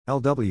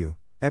LW,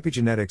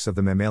 Epigenetics of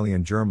the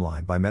Mammalian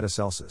Germline by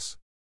Metacelsus.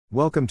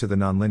 Welcome to the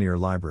Nonlinear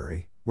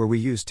Library, where we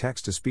use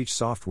text-to-speech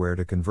software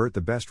to convert the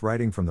best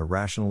writing from the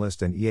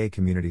rationalist and EA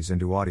communities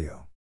into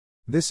audio.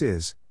 This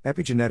is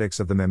Epigenetics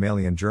of the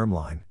Mammalian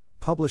Germline,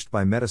 published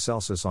by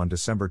Metacelsus on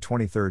December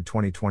 23,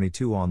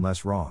 2022 on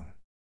Less Wrong.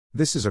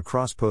 This is a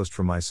cross-post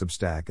from my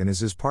Substack and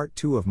is part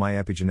 2 of my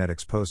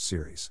Epigenetics post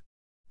series.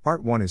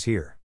 Part 1 is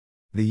here.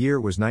 The year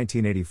was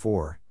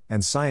 1984,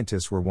 and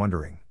scientists were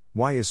wondering,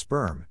 why is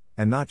sperm,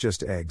 and not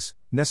just eggs,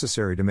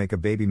 necessary to make a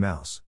baby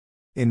mouse?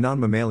 In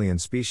non-mammalian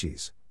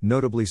species,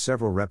 notably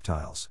several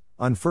reptiles,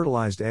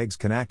 unfertilized eggs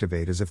can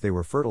activate as if they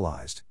were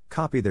fertilized,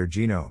 copy their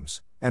genomes,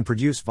 and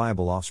produce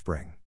viable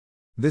offspring.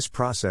 This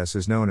process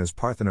is known as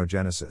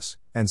parthenogenesis,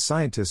 and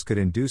scientists could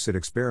induce it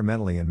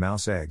experimentally in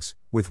mouse eggs,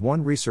 with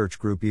one research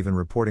group even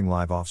reporting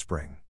live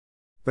offspring.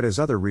 But as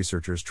other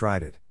researchers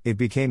tried it, it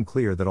became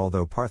clear that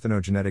although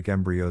parthenogenetic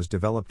embryos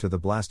developed to the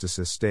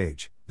blastocyst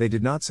stage, they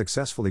did not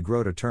successfully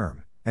grow to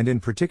term, and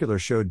in particular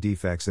showed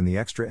defects in the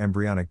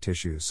extra-embryonic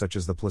tissues such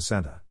as the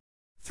placenta.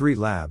 3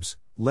 labs,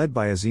 led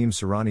by Azim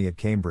Surani at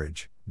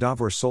Cambridge,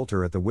 Davor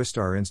Solter at the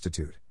Wistar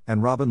Institute,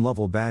 and Robin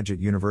Lovell Badge at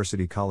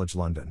University College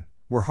London,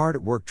 were hard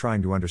at work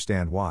trying to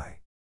understand why.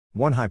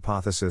 One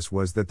hypothesis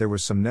was that there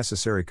was some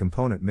necessary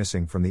component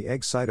missing from the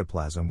egg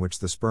cytoplasm which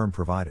the sperm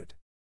provided.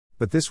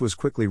 But this was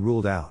quickly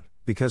ruled out,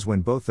 because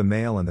when both the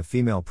male and the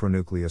female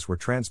pronucleus were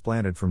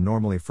transplanted from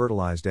normally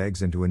fertilized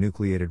eggs into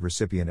enucleated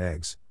recipient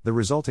eggs, the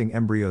resulting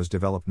embryos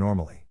developed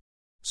normally.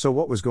 So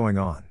what was going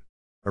on?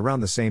 Around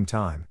the same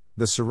time,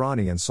 the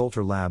Surani and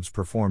Solter labs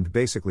performed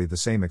basically the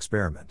same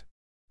experiment.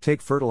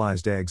 Take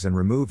fertilized eggs and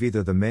remove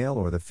either the male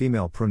or the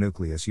female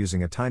pronucleus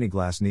using a tiny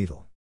glass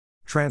needle.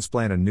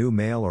 Transplant a new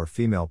male or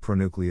female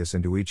pronucleus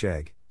into each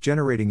egg,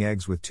 generating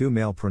eggs with 2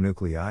 male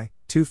pronuclei,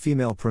 2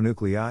 female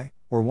pronuclei,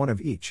 or one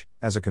of each,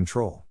 as a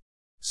control.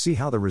 See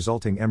how the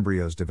resulting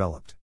embryos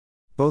developed.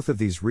 Both of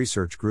these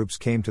research groups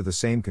came to the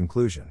same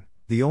conclusion: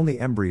 the only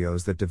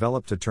embryos that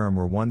developed to term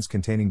were ones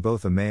containing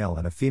both a male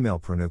and a female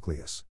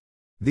pronucleus.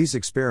 These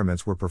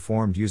experiments were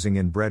performed using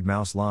inbred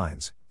mouse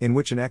lines, in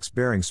which an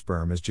X-bearing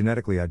sperm is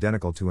genetically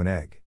identical to an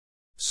egg.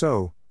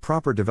 So,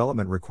 proper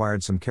development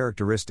required some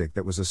characteristic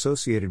that was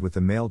associated with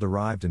the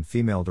male-derived and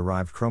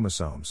female-derived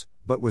chromosomes,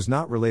 but was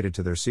not related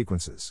to their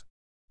sequences.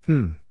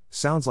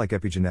 Sounds like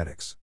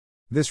epigenetics.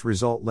 This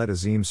result led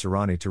Azim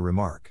Surani to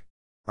remark,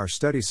 "Our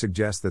studies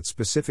suggest that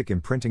specific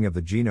imprinting of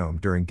the genome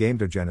during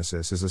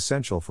gametogenesis is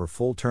essential for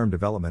full-term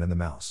development in the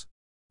mouse.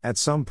 At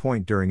some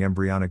point during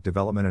embryonic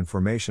development and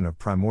formation of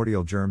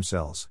primordial germ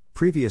cells,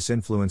 previous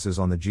influences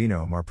on the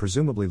genome are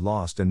presumably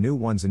lost and new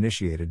ones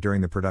initiated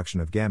during the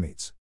production of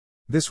gametes."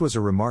 This was a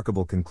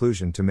remarkable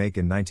conclusion to make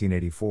in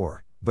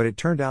 1984, but it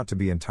turned out to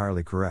be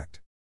entirely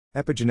correct.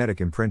 Epigenetic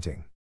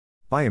imprinting.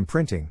 By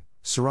imprinting,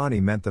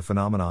 Surani meant the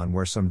phenomenon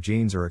where some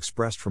genes are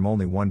expressed from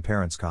only one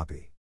parent's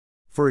copy.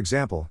 For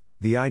example,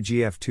 the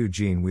IGF-2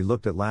 gene we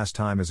looked at last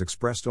time is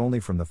expressed only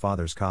from the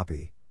father's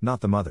copy,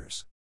 not the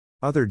mother's.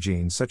 Other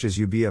genes such as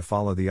UBA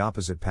follow the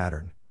opposite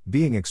pattern,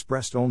 being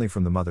expressed only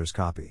from the mother's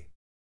copy.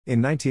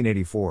 In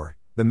 1984,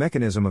 the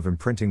mechanism of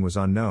imprinting was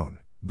unknown,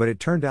 but it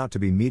turned out to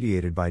be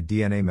mediated by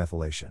DNA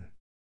methylation.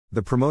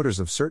 The promoters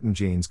of certain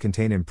genes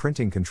contain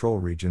imprinting control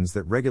regions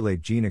that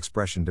regulate gene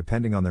expression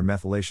depending on their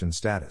methylation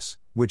status,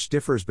 which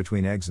differs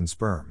between eggs and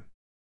sperm.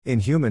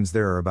 In humans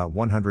there are about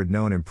 100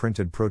 known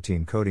imprinted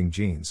protein coding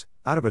genes,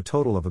 out of a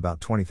total of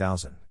about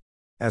 20,000.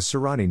 As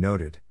Surani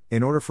noted,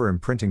 in order for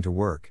imprinting to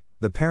work,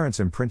 the parent's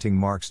imprinting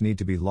marks need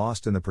to be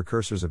lost in the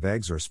precursors of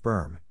eggs or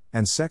sperm,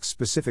 and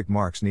sex-specific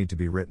marks need to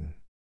be written.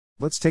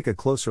 Let's take a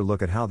closer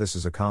look at how this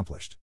is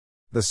accomplished.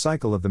 The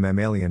cycle of the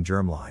mammalian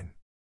germline.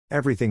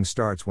 Everything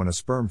starts when a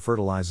sperm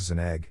fertilizes an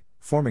egg,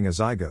 forming a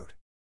zygote.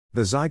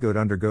 The zygote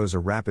undergoes a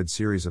rapid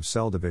series of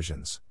cell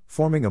divisions,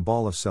 forming a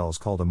ball of cells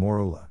called a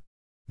morula.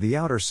 The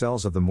outer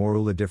cells of the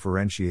morula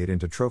differentiate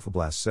into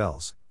trophoblast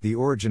cells, the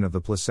origin of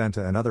the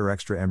placenta and other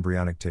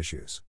extra-embryonic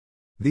tissues.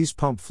 These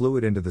pump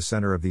fluid into the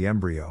center of the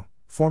embryo,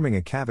 forming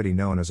a cavity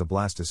known as a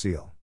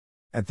blastocele.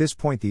 At this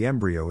point the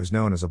embryo is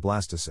known as a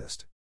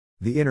blastocyst.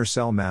 The inner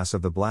cell mass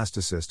of the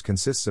blastocyst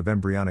consists of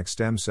embryonic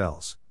stem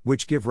cells,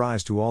 which give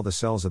rise to all the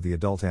cells of the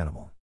adult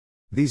animal.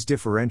 These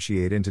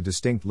differentiate into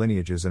distinct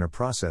lineages in a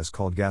process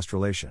called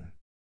gastrulation.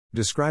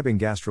 Describing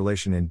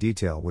gastrulation in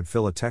detail would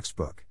fill a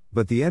textbook,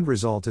 but the end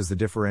result is the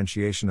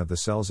differentiation of the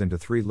cells into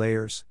 3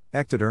 layers: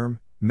 ectoderm,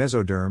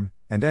 mesoderm,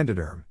 and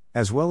endoderm,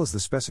 as well as the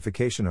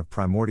specification of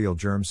primordial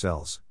germ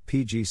cells,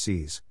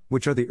 PGCs,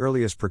 which are the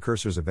earliest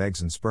precursors of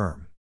eggs and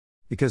sperm.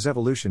 Because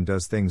evolution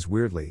does things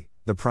weirdly,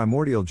 the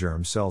primordial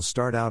germ cells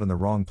start out in the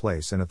wrong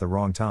place and at the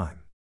wrong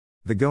time.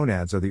 The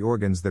gonads are the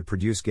organs that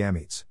produce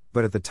gametes,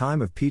 but at the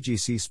time of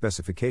PGC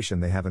specification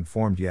they haven't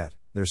formed yet,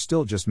 they're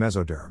still just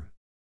mesoderm.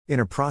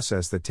 In a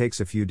process that takes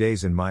a few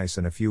days in mice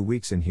and a few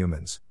weeks in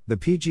humans, the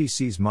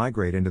PGCs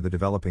migrate into the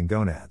developing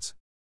gonads.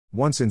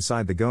 Once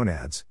inside the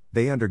gonads,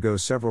 they undergo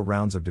several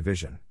rounds of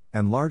division,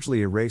 and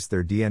largely erase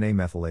their DNA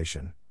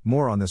methylation.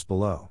 More on this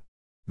below.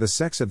 The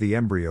sex of the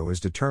embryo is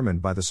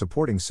determined by the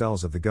supporting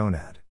cells of the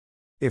gonad.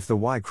 If the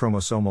Y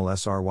chromosomal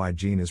SRY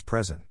gene is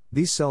present,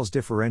 these cells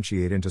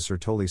differentiate into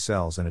Sertoli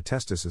cells and a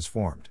testis is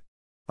formed.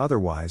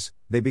 Otherwise,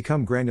 they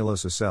become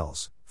granulosa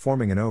cells,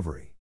 forming an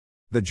ovary.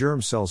 The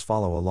germ cells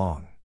follow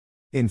along.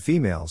 In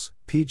females,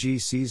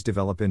 PGCs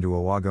develop into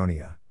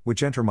oogonia,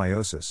 which enter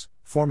meiosis,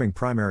 forming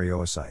primary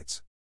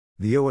oocytes.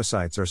 The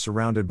oocytes are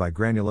surrounded by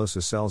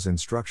granulosa cells in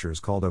structures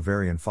called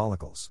ovarian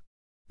follicles.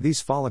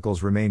 These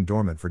follicles remain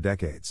dormant for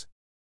decades.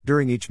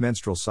 During each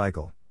menstrual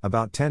cycle,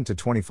 about 10 to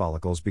 20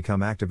 follicles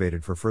become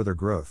activated for further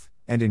growth,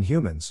 and in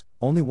humans,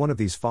 only one of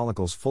these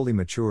follicles fully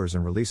matures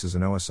and releases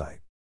an oocyte.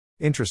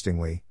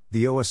 Interestingly,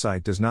 the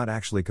oocyte does not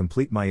actually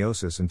complete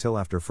meiosis until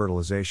after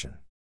fertilization.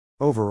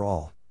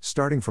 Overall,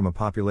 starting from a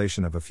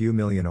population of a few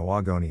million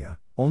oogonia,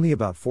 only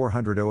about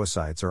 400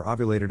 oocytes are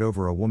ovulated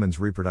over a woman's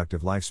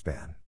reproductive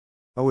lifespan.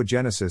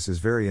 Oogenesis is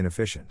very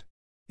inefficient.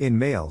 In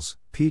males,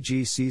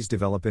 PGCs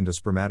develop into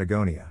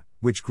spermatogonia,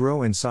 which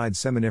grow inside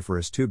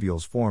seminiferous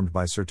tubules formed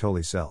by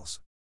Sertoli cells.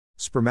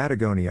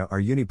 Spermatogonia are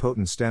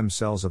unipotent stem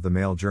cells of the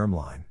male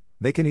germline.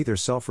 They can either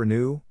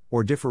self-renew,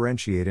 or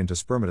differentiate into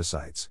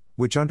spermatocytes,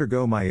 which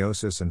undergo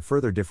meiosis and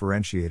further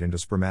differentiate into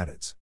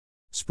spermatids.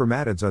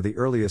 Spermatids are the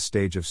earliest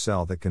stage of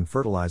cell that can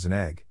fertilize an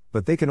egg,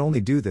 but they can only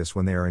do this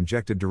when they are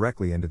injected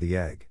directly into the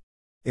egg.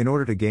 In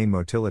order to gain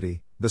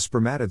motility, the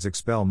spermatids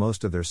expel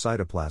most of their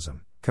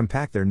cytoplasm,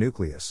 compact their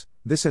nucleus,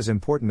 this has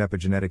important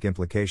epigenetic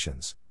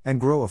implications, and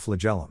grow a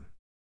flagellum.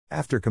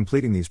 After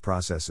completing these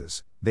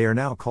processes, they are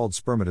now called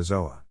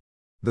spermatozoa.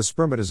 The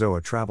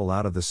spermatozoa travel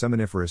out of the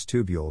seminiferous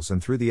tubules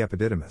and through the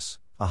epididymis,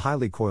 a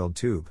highly coiled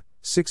tube,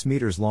 6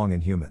 meters long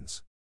in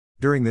humans.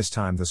 During this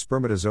time the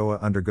spermatozoa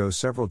undergo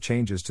several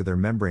changes to their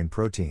membrane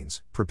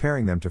proteins,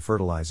 preparing them to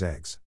fertilize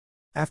eggs.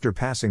 After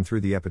passing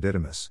through the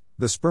epididymis,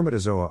 the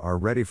spermatozoa are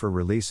ready for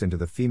release into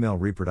the female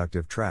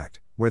reproductive tract,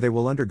 where they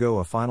will undergo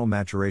a final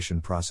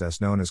maturation process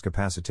known as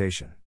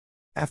capacitation.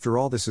 After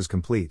all this is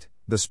complete,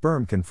 the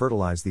sperm can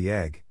fertilize the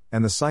egg,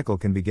 and the cycle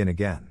can begin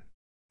again.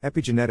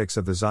 Epigenetics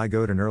of the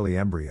zygote and early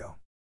embryo.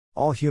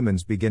 All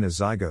humans begin as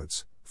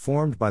zygotes,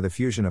 formed by the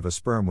fusion of a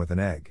sperm with an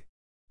egg.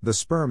 The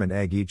sperm and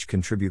egg each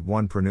contribute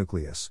one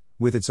pronucleus,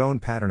 with its own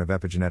pattern of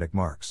epigenetic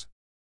marks.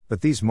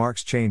 But these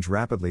marks change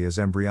rapidly as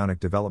embryonic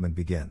development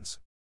begins.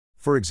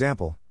 For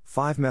example,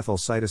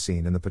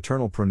 5-methylcytosine in the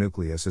paternal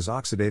pronucleus is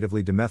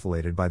oxidatively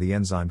demethylated by the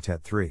enzyme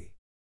TET3.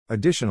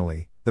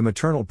 Additionally, the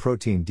maternal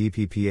protein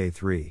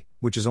DPPA3,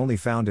 which is only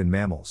found in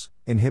mammals,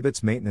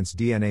 inhibits maintenance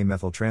DNA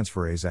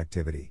methyltransferase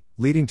activity,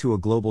 leading to a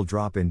global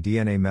drop in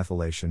DNA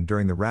methylation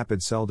during the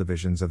rapid cell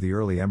divisions of the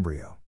early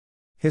embryo.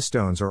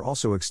 Histones are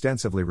also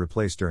extensively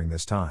replaced during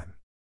this time.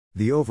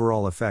 The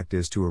overall effect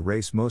is to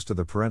erase most of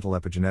the parental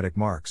epigenetic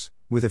marks,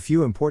 with a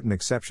few important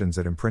exceptions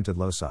at imprinted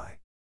loci.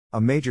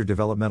 A major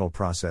developmental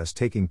process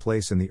taking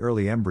place in the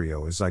early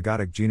embryo is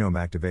zygotic genome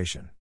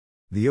activation.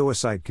 The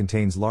oocyte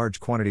contains large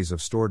quantities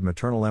of stored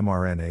maternal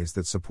mRNAs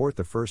that support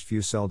the first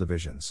few cell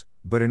divisions,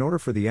 but in order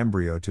for the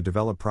embryo to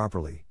develop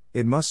properly,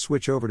 it must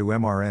switch over to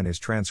mRNAs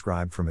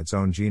transcribed from its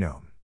own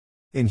genome.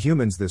 In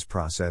humans this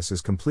process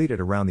is completed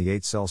around the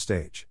 8-cell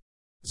stage.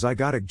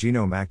 Zygotic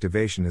genome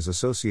activation is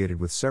associated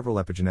with several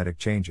epigenetic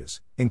changes,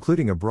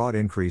 including a broad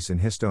increase in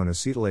histone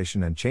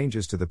acetylation and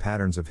changes to the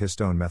patterns of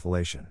histone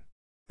methylation.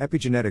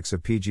 Epigenetics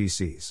of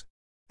PGCs.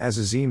 As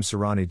Azim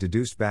Sarani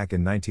deduced back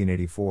in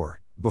 1984,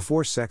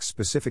 before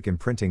sex-specific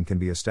imprinting can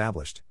be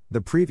established,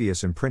 the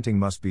previous imprinting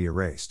must be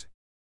erased.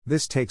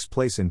 This takes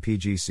place in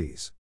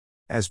PGCs.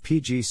 As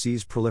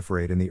PGCs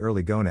proliferate in the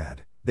early gonad,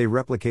 they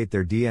replicate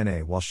their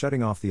DNA while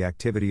shutting off the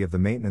activity of the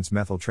maintenance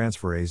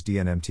methyltransferase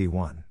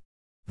DNMT1.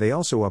 They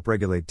also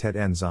upregulate TET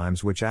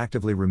enzymes which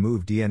actively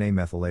remove DNA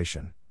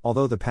methylation,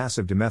 although the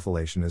passive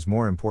demethylation is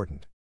more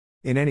important.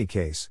 In any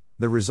case,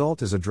 the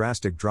result is a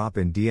drastic drop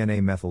in DNA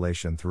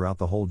methylation throughout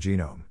the whole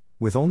genome,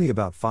 with only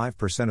about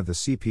 5% of the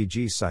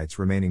CPG sites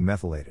remaining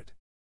methylated.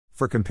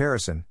 For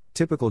comparison,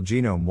 typical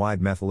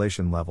genome-wide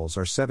methylation levels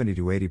are 70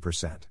 to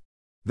 80%.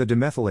 The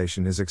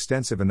demethylation is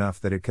extensive enough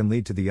that it can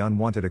lead to the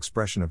unwanted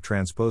expression of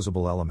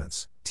transposable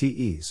elements,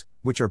 TEs,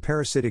 which are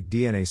parasitic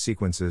DNA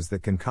sequences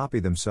that can copy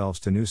themselves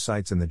to new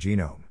sites in the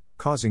genome,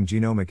 causing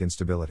genomic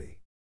instability.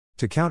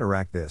 To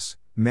counteract this,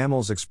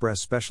 mammals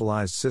express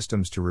specialized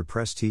systems to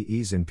repress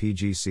TEs in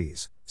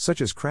PGCs, such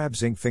as Crab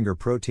zinc finger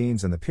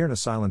proteins and the Pirna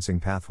silencing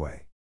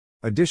pathway.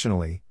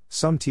 Additionally,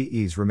 some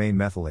TEs remain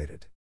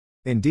methylated.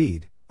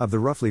 Indeed, of the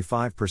roughly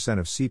 5%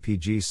 of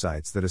CPG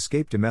sites that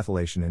escape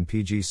demethylation in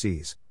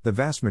PGCs, the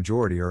vast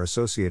majority are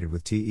associated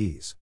with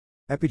TEs.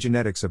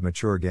 Epigenetics of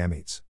mature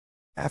gametes.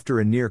 After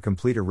a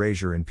near-complete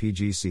erasure in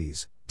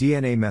PGCs,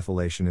 DNA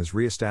methylation is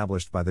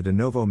re-established by the de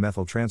novo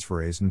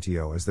methyltransferase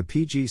MTO as the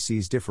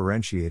PGCs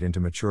differentiate into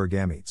mature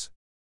gametes.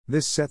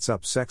 This sets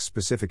up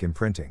sex-specific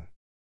imprinting.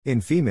 In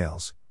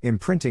females,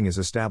 imprinting is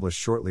established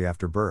shortly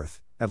after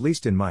birth, at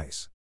least in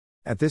mice.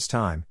 At this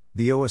time,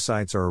 the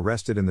oocytes are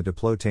arrested in the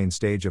diplotane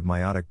stage of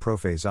meiotic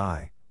prophase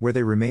I, where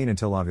they remain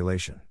until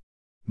ovulation.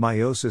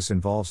 Meiosis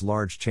involves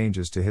large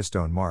changes to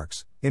histone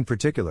marks. In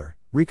particular,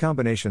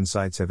 recombination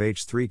sites have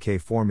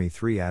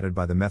H3K4Me3 added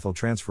by the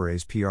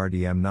methyltransferase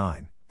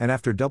PRDM9, and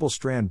after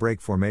double-strand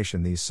break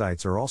formation these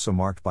sites are also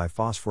marked by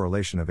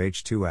phosphorylation of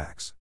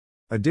H2AX.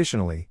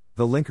 Additionally,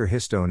 the linker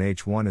histone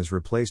H1 is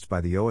replaced by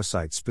the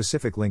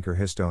oocyte-specific linker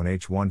histone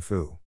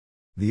H1-Fu.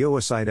 The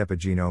oocyte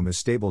epigenome is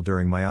stable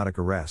during meiotic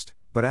arrest,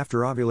 but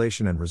after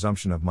ovulation and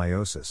resumption of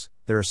meiosis,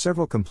 there are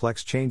several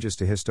complex changes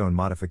to histone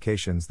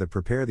modifications that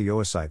prepare the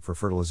oocyte for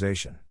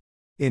fertilization.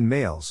 In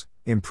males,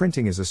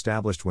 imprinting is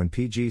established when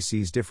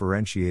PGCs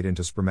differentiate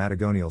into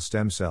spermatogonial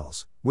stem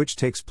cells, which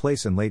takes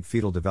place in late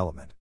fetal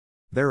development.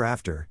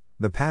 Thereafter,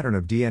 the pattern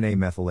of DNA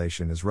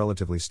methylation is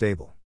relatively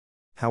stable.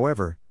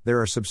 However, there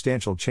are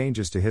substantial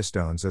changes to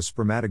histones as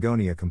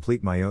spermatogonia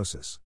complete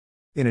meiosis.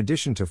 In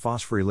addition to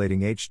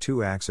phosphorylating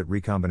H2AX at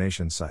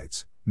recombination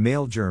sites,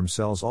 male germ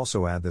cells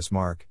also add this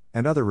mark,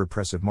 and other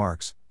repressive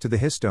marks, to the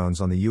histones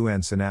on the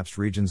UN synapsed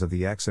regions of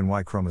the X and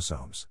Y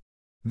chromosomes.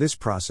 This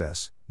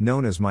process,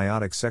 known as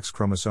meiotic sex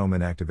chromosome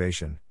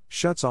inactivation,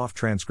 shuts off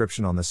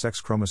transcription on the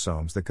sex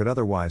chromosomes that could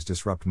otherwise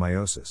disrupt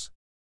meiosis.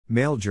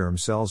 Male germ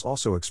cells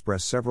also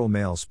express several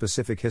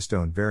male-specific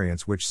histone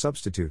variants which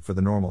substitute for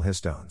the normal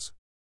histones.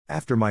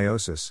 After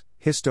meiosis,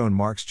 histone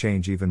marks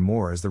change even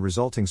more as the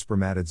resulting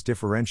spermatids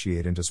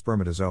differentiate into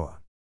spermatozoa.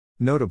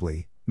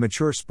 Notably,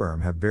 mature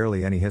sperm have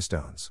barely any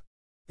histones.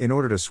 In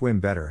order to swim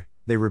better,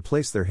 they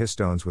replace their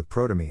histones with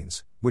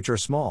protamines, which are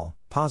small,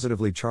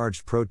 positively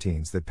charged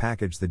proteins that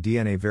package the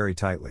DNA very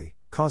tightly,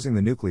 causing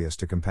the nucleus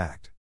to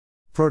compact.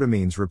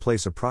 Protamines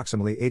replace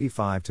approximately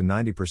 85 to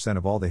 90%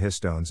 of all the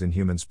histones in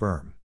human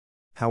sperm.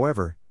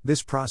 However,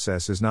 this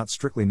process is not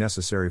strictly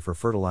necessary for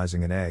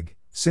fertilizing an egg,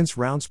 since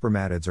round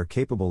spermatids are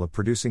capable of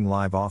producing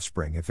live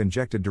offspring if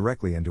injected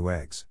directly into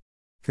eggs.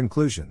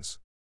 Conclusions.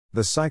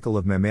 The cycle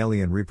of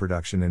mammalian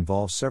reproduction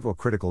involves several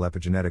critical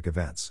epigenetic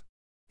events.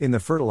 In the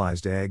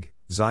fertilized egg,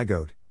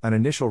 zygote, an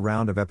initial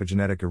round of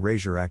epigenetic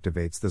erasure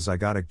activates the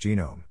zygotic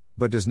genome,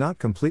 but does not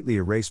completely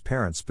erase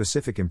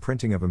parent-specific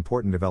imprinting of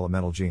important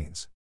developmental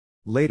genes.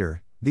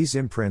 Later, these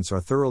imprints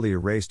are thoroughly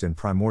erased in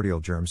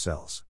primordial germ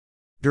cells.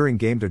 During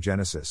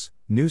gametogenesis,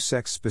 new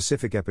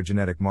sex-specific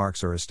epigenetic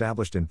marks are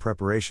established in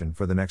preparation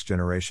for the next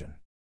generation.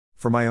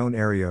 For my own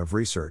area of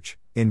research,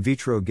 in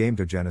vitro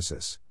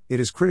gametogenesis, it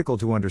is critical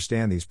to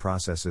understand these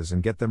processes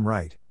and get them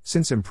right,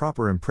 since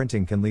improper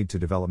imprinting can lead to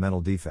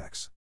developmental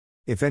defects.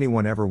 If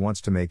anyone ever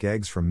wants to make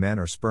eggs from men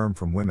or sperm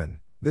from women,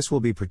 this will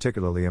be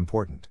particularly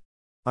important.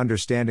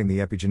 Understanding the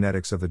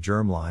epigenetics of the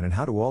germline and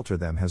how to alter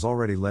them has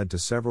already led to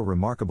several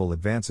remarkable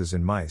advances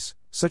in mice,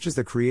 such as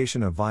the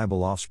creation of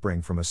viable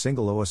offspring from a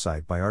single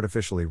oocyte by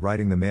artificially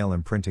writing the male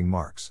imprinting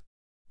marks.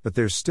 But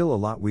there's still a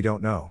lot we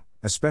don't know,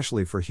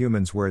 especially for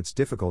humans where it's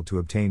difficult to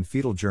obtain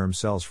fetal germ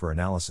cells for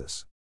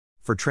analysis.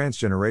 For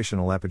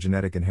transgenerational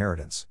epigenetic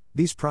inheritance,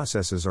 these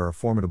processes are a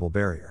formidable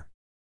barrier.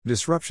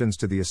 Disruptions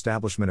to the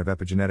establishment of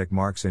epigenetic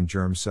marks in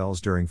germ cells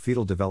during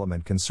fetal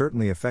development can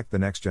certainly affect the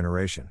next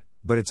generation,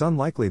 but it's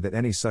unlikely that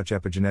any such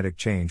epigenetic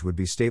change would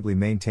be stably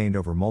maintained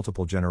over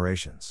multiple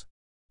generations.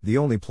 The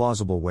only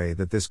plausible way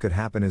that this could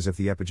happen is if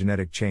the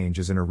epigenetic change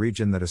is in a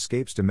region that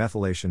escapes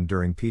demethylation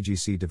during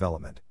PGC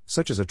development,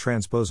 such as a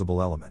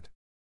transposable element.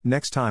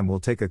 Next time we'll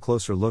take a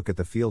closer look at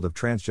the field of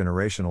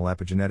transgenerational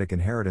epigenetic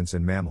inheritance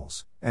in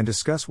mammals, and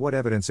discuss what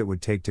evidence it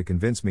would take to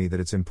convince me that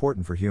it's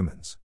important for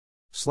humans.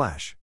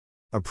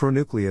 A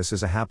pronucleus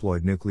is a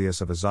haploid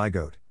nucleus of a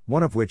zygote,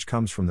 one of which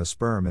comes from the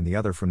sperm and the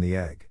other from the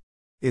egg.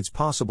 It's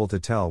possible to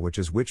tell which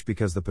is which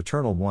because the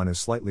paternal one is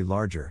slightly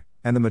larger,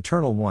 and the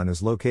maternal one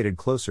is located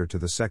closer to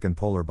the second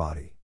polar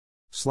body.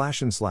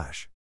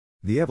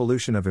 The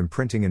evolution of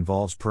imprinting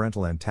involves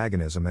parental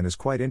antagonism and is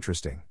quite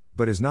interesting,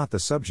 but is not the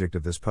subject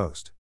of this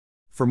post.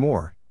 For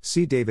more,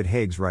 see David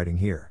Haig's writing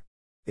here.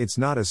 It's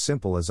not as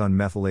simple as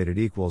unmethylated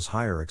equals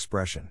higher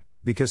expression,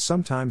 because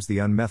sometimes the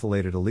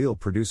unmethylated allele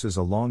produces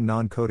a long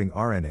non-coding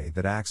RNA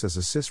that acts as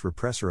a cis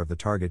repressor of the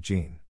target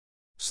gene.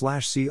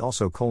 See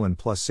also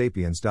 +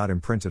 sapiens.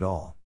 Imprint et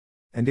al.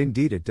 And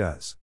indeed it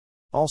does.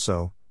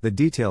 Also, the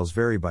details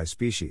vary by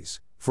species.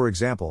 For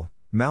example,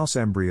 mouse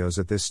embryos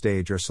at this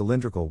stage are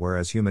cylindrical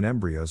whereas human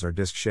embryos are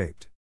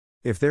disc-shaped.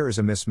 If there is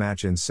a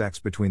mismatch in sex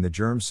between the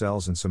germ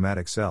cells and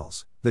somatic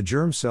cells, the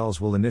germ cells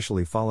will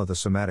initially follow the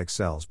somatic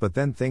cells but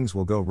then things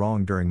will go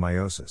wrong during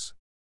meiosis.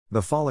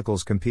 The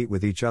follicles compete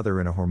with each other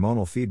in a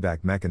hormonal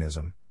feedback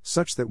mechanism,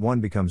 such that one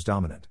becomes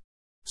dominant.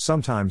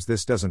 Sometimes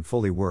this doesn't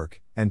fully work,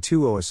 and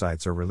two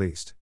oocytes are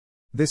released.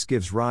 This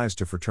gives rise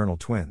to fraternal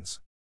twins.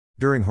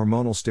 During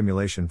hormonal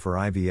stimulation for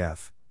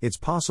IVF, it's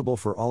possible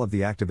for all of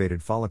the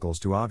activated follicles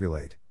to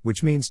ovulate,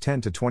 which means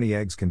 10 to 20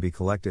 eggs can be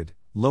collected,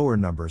 lower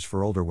numbers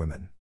for older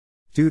women.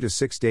 2 to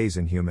 6 days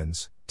in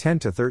humans, 10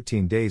 to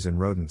 13 days in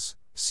rodents,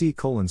 see :/.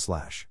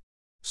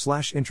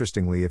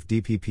 Interestingly, if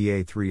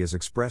DPPA3 is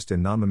expressed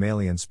in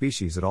non-mammalian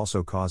species, it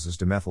also causes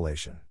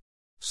demethylation.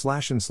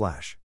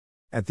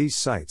 At these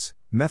sites,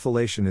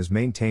 methylation is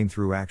maintained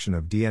through action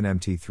of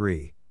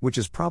DNMT3, which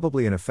is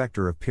probably an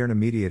effector of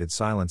PIRNA-mediated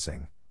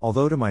silencing,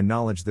 although to my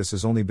knowledge this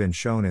has only been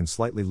shown in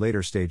slightly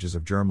later stages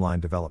of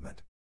germline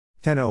development.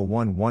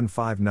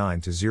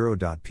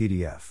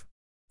 10.0.1159-0.pdf.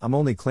 I'm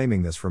only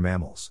claiming this for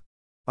mammals.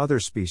 Other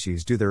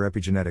species do their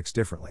epigenetics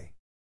differently.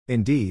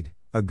 Indeed,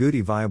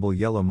 Agouti viable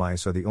yellow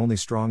mice are the only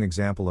strong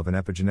example of an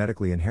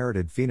epigenetically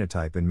inherited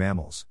phenotype in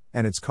mammals,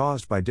 and it's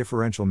caused by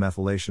differential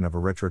methylation of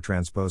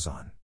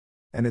erythrotransposon.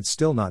 And it's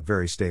still not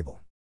very stable.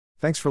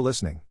 Thanks for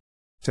listening.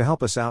 To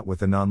help us out with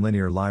the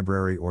Nonlinear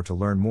Library or to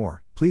learn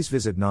more, please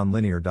visit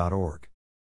nonlinear.org.